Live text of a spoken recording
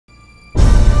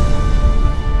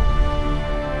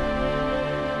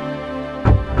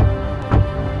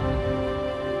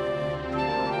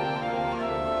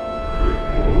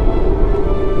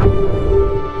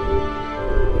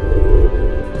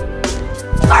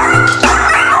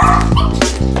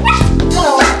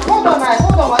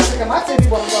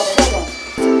If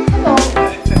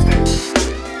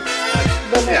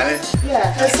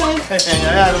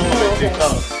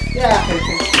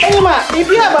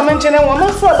you have a mention, a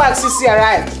woman for back since you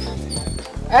arrived.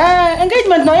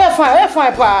 Engagement, no, you're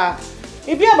fine, pa.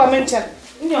 If you have a mention,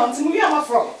 you know, to me, I'm a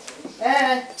frog.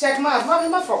 Check my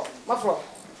frog. But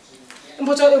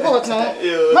no,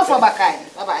 my frog back.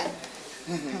 Bye bye.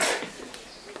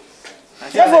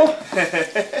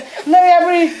 No,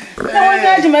 every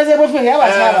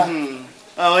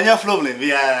on your problem,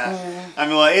 I'm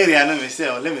in your area, no,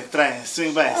 let me try and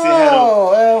swing by and say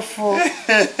hello.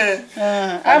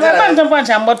 I'm a bunch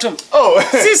of bottom. Oh,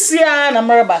 Sisia and a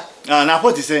maraba. Now,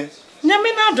 what is it?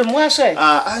 Yamina, the more say.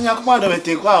 I'm your command of a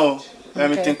think wow.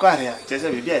 I'm a think quiet, just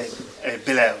a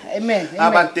below. Amen.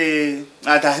 But the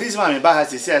reason why my bar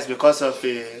has because of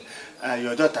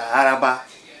your daughter, Araba.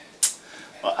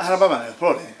 Araba, my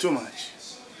problem too much.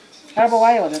 Araba,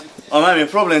 why on it? Oh, my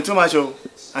problem too much. Oh,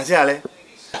 I say, Ale.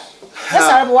 That's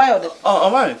Araba, why on it? Oh,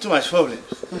 my, too much problem.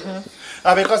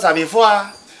 Because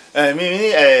before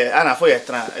me, Anna for your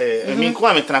me,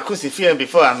 come and tranquil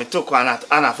before I took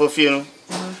Anna for film.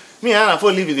 Me, Anna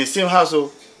for live in the same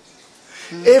household.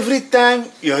 Every time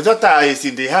your daughter is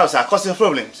in the house, are causing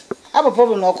problems. I have a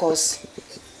problem, of course.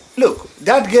 Look,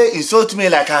 that girl insults me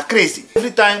like her crazy.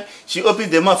 Every time she opens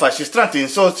the mouth, she's trying to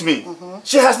insult me.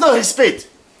 She has no respect.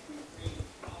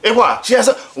 She has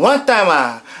one time,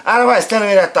 Araba is telling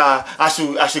me that I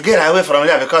should get away from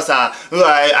there because I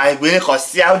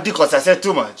because I said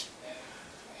too much.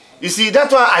 You see,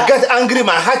 that's why I get angry.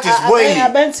 My heart is boiling.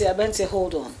 Abenti,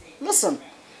 hold on. Listen.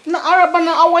 No, Araba,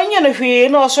 I want you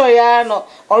no so ya no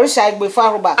or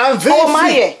I'm very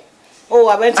free. Oh,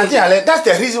 that's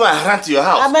the reason why I ran to your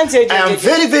house. I am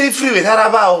very, very free with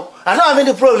Araba. I don't have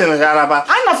any problem with Araba.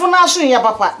 I'm not for now,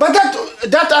 Papa. But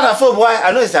that Araba boy,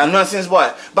 I know it's a nonsense boy.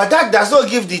 But that does not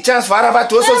give the chance for Araba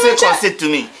to also say consent to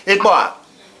me. Hey, boy.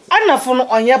 I'm not for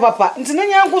on your papa. It's no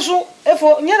Yankusu. If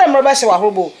you're the Mabasha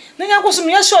Hobo, then Yankusu,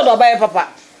 you're sure to buy Papa.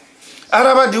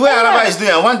 Araba, the way Araba is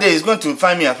doing, one day is going to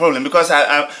find me a problem because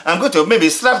I'm going to maybe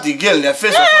slap the girl in the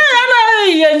face.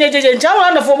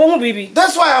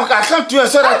 That's why I come to you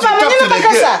so that you talk to the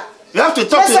girl. You have to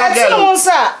talk to that girl.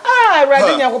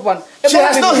 She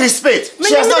has no respect.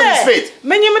 She has no respect.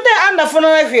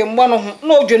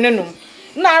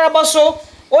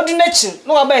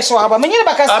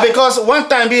 Because one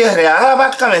time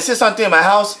Araba come and say something in my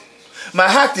house. My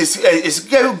heart is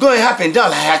going up and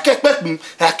down. I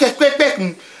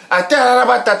tell her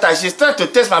about that she's trying to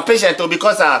test my patience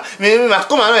because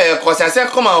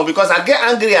because I get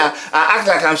angry, I act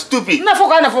like I'm stupid.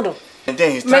 And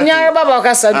then he's trying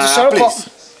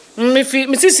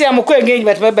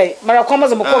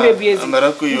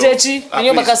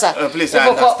please, I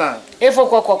understand.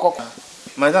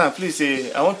 Madam, please,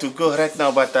 I want to go right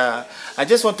now, but I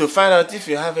just want to find out if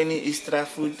you have any extra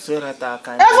food so that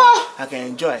I can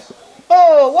enjoy.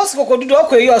 Oh, what's Coco do?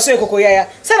 Okay, you are saying Coco, yeah.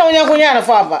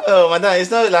 Oh, madam,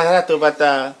 it's not like that, but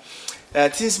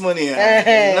this morning,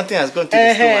 nothing has gone to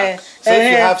the stomach. So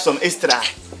if you have some extra.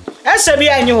 That's a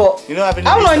bit you know,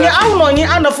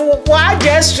 I'm not for why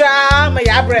extra, my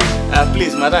bread.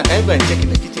 Please, madam, can you go and check in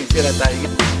the kitchen so that I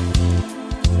get.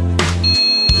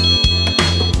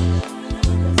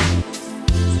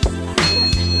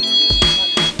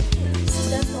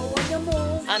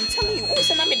 I'm telling you, who's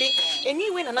an amide?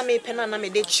 Anyway, and I may pen and I may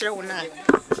date Sherona.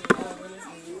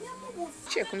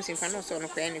 She comes in front of so no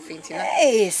anything.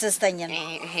 Hey, sister,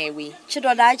 hey, we should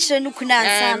not actually look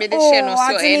at me.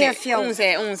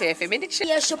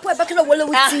 Yes, she put back in the wall with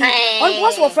one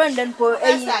was your friend and for a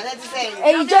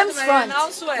James front.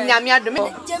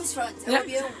 James front.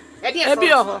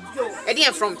 Eddie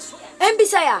front. And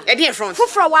beside Eddie front.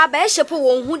 For a while, Bishop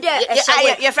who there.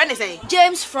 Your friend is saying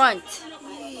James front.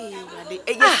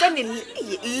 Your friend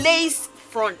lace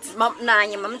front.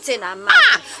 Mamma say,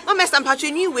 Mamma Stan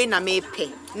Patron, you win a may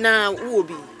pay. Now, will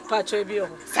be Patron.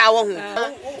 Sour.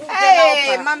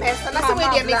 Hey, Mamma, that's the way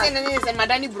they're making it, and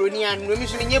Madame Bruni and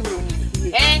Remission in your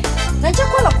Bruni. Eh? Let you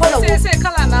call a color. Say,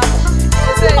 color now.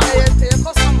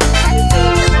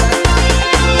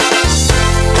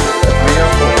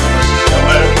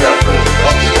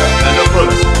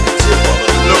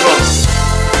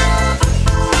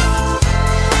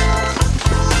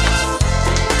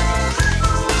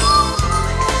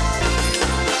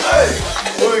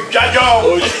 Jajo!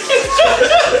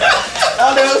 I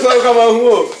never come on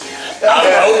who?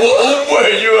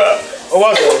 Where you are?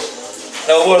 What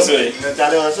was it?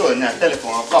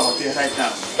 Telephone, come here right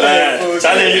now.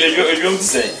 Tell you to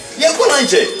say. Yeah, go on,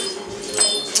 Jay.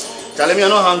 Tell me you're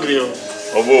not hungry.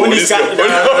 Let's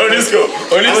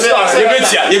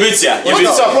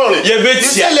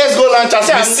go lunch.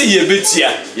 I see you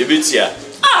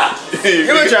Ah! You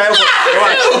try.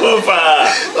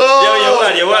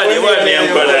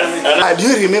 Do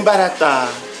you remember that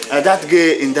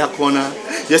girl in that corner?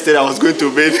 Yesterday I was going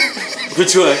to bed.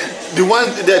 Which one? The one,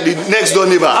 the next door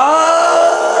neighbor.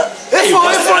 What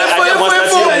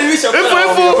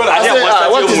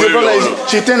is the problem?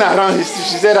 She turned around.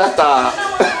 She said that.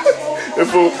 You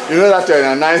know that you're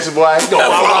a nice boy. I'm not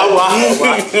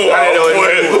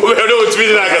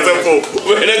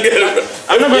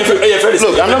going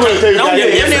to tell you.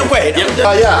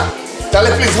 Yeah.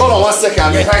 Charlie, please hold on 1 second.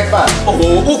 I'll be right back. I'm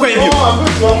going to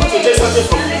take something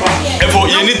from the back.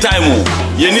 You need time.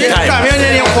 You need time.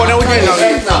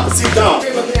 Sit down.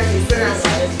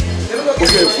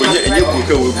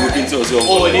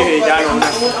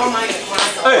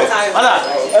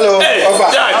 Hello. Hey,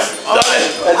 Jack.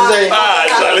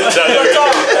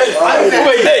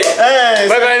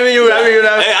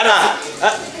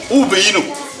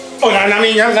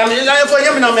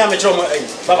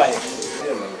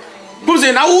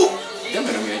 Koomson, now who?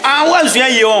 I was here.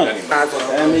 You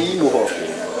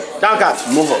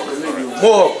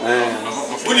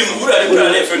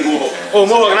oh,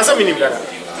 Moho. That's something.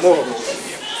 Moho.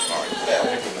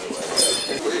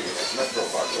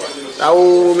 Now,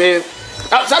 me.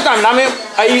 Sometimes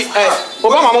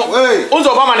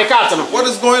what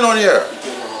is going on here?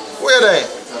 Where are they?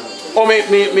 Oh, me.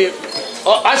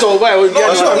 I saw where we get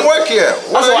work here.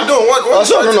 What are you doing? What are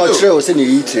you doing?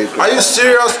 Are you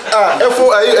serious?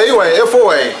 FOA.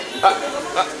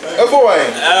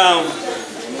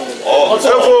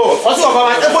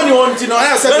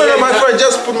 No, my friend,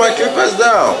 just put my clippers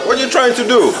down. What are you trying to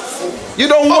do? You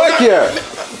don't work here.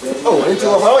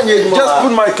 Just put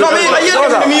my clippers down. You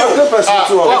don't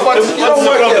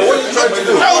work here. What are you trying to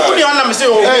do?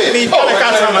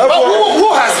 Who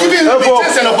has given me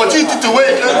just an opportunity to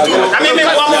wait?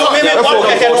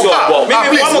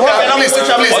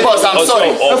 Please, boss, I'm sorry.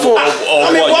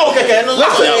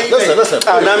 Listen.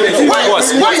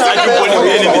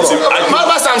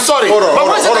 Boss, I'm sorry. Hold on.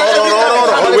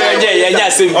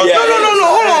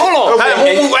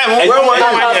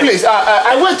 Please,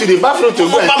 I went to the bathroom to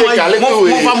go and take a little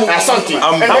something.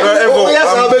 I'm very careful with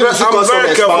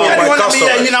my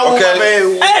customer.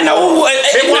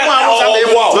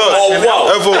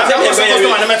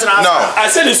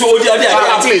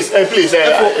 Please.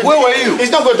 Where were you?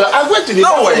 It's not good. I went to the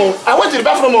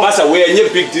bathroom.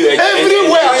 Big deal.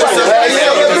 Everywhere.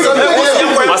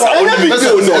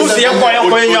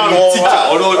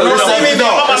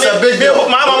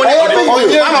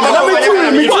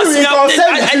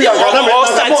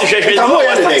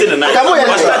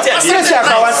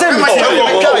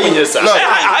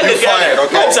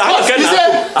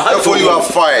 Therefore, you are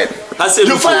fired.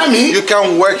 You fire me? You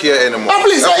can't work here anymore. Oh,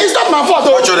 please, it's not my fault.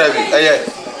 What should I be?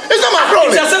 It's not my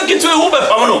problem.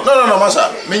 No, Massa.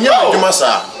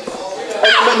 Massa.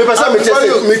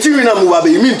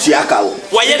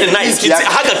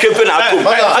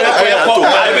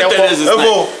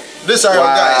 These are your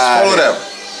guys. Follow them.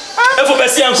 So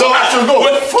I should go.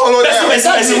 Follow them.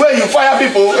 That's the way you fire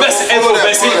people. This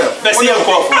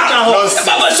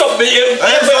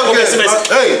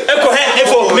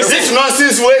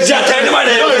nonsense way. You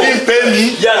don't even pay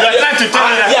me. You're trying to tell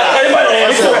me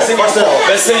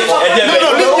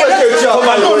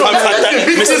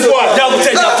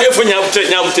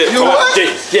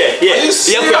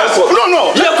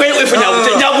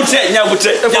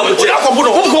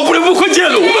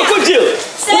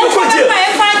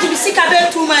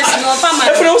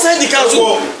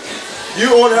You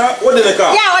own her? What did they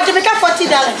come? Yeah, what did they $40?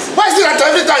 why is it that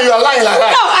every time you are lying like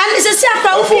that? No, and it's a secret.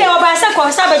 Me,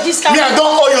 I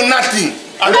don't owe you nothing.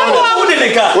 What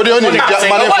do you need?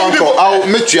 Money from I'll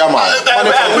meet you, man.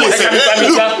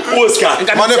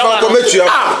 Money from meet you.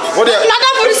 What do you?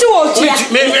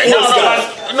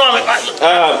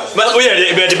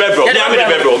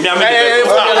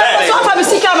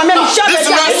 This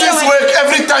nonsense work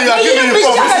every time you are giving me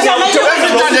problem.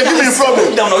 Every time they give me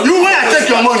problem. You when I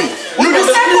take your money. You do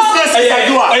the business I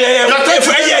do. You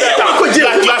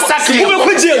are sacking me. You are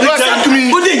sacking me.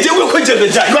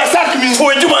 You are sacking me.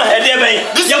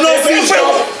 This nonsense.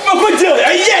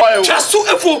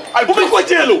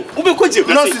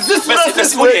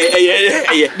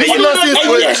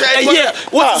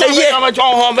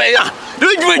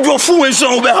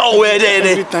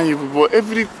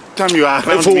 Every time time you are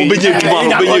around me. Every time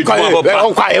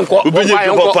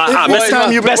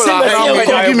you people are around me,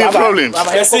 you give me problems.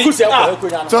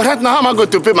 So right now, how am I going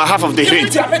to pay my half of the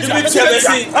rent?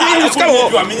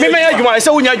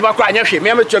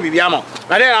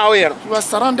 You are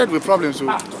surrounded with problems. So.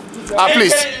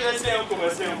 Please.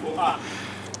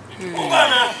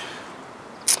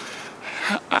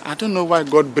 I don't know why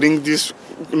God brings these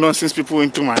nonsense people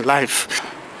into my life.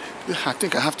 I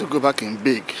think I have to go back and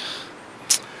beg.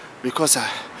 Because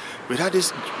without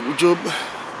this job,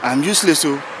 I'm useless,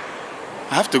 so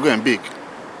I have to go and beg.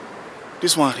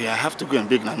 This one here, I have to go and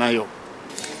beg Nanayo.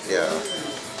 Yeah.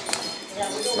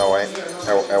 No, I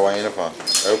want you to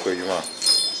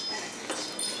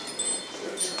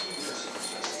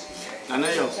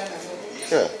Nanayo.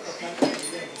 Yeah.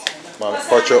 Mom,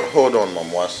 Pacho, hold on,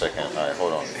 Mom, 1 second. All right,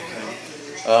 hold on.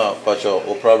 Pacho,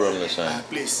 what problem is that?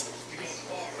 Please.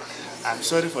 I'm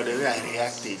sorry for the way I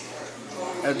reacted.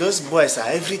 Those boys are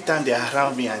every time they are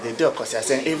around me and they do because I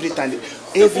say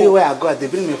everywhere I go they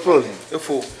bring me problem.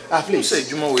 Please. Say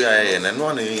Juma we are and no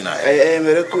one in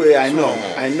I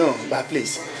know, but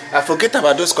please. I forget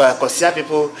about those Kosia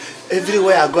people.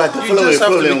 Everywhere I go, they follow me. You just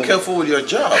have to be careful with your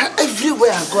job.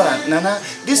 Everywhere I go, Nana,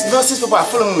 these nurses people are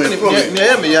following me.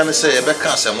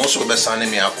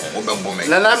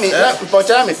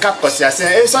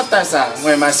 Sometimes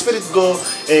when my spirit go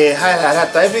high,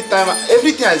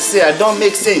 everything I say, I don't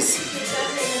make sense.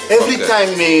 Every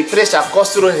time me pressure comes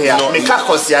through here, no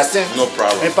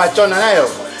problem.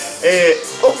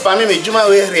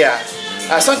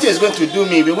 Something is going to do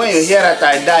me, but when you hear that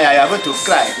I die, I am going to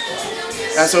cry.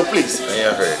 And so please,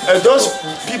 those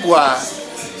people are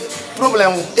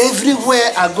problem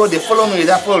everywhere I go. They follow me with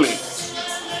that problem.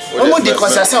 Almost the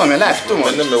concession of my life too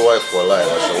much. My wife for life.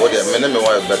 So what? My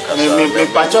wife back. Me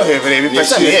pacho heavy. Me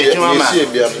pacho me here. My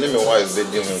wife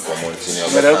bedroom community.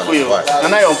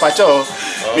 And I am pacho.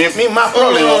 Me my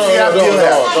problem of here.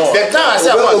 The time I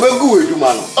say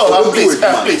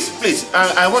please.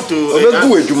 I want to.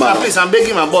 Please, I'm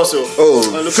begging my boss. This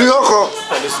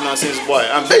nonsense boy.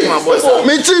 I'm begging my boss.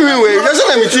 Me too. Just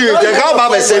let me tell you.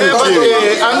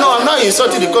 I'm not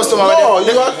insulting the customer. No,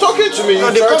 you are talking to me.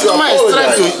 No, the customer is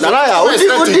trying to. Nana,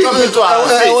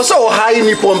 so high in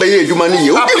Pombe, you money.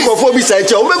 You think for beside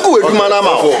you, why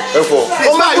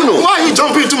you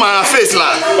jump into my face,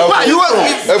 lad? You are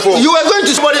going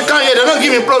to somebody come here, they don't give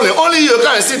me problem. Only you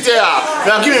can sit here, they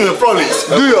are giving me problems.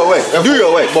 Do your way.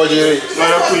 Bojiri.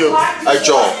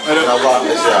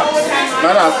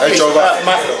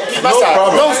 No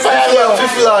problem. Don't fire me.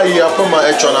 People are here from my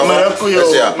Please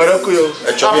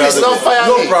don't fire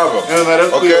me. No problem.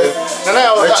 Okay.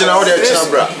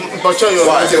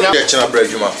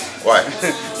 Why?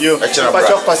 You. No,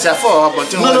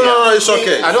 it's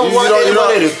okay. I don't want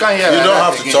anybody to come here. You don't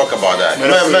have to talk about that.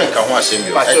 Men can watch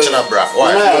him. Why?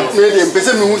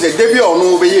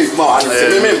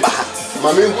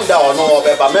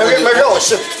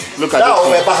 Look at this.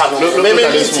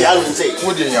 I'm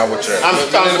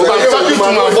talking to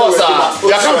my boss. You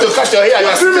are coming to catch your hair. You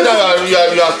are sitting down.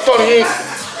 You are talking.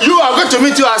 You are going to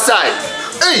meet you outside.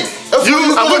 Hey, I'm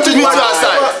going to meet you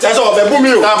outside. That's all.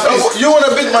 You want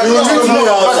to beat my customer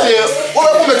outside?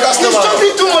 You're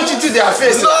jumping too much into their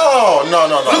face. No.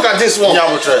 Look at this one.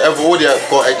 I'm going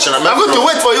to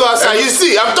wait for you outside. You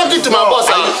see, I'm talking to my boss.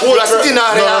 You are sitting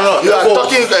out here. You are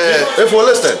talking.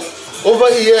 Listen.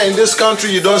 Over here in this country,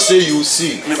 you don't say you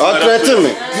see. You are threatening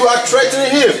me. You are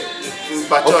threatening him.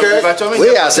 Okay?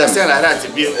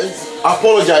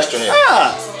 Apologize to him.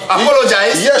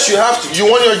 Apologize? Yes, you have to. You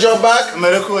want your job back?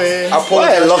 Apologize to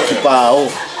him.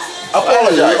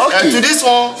 Apologize. To this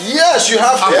one? Yes, you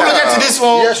have to. Apologize to this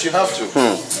one? Yes, you have to.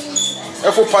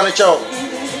 If panic out.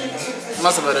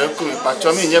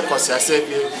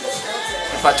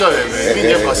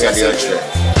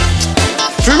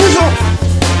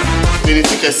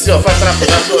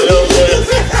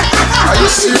 Are you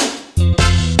serious?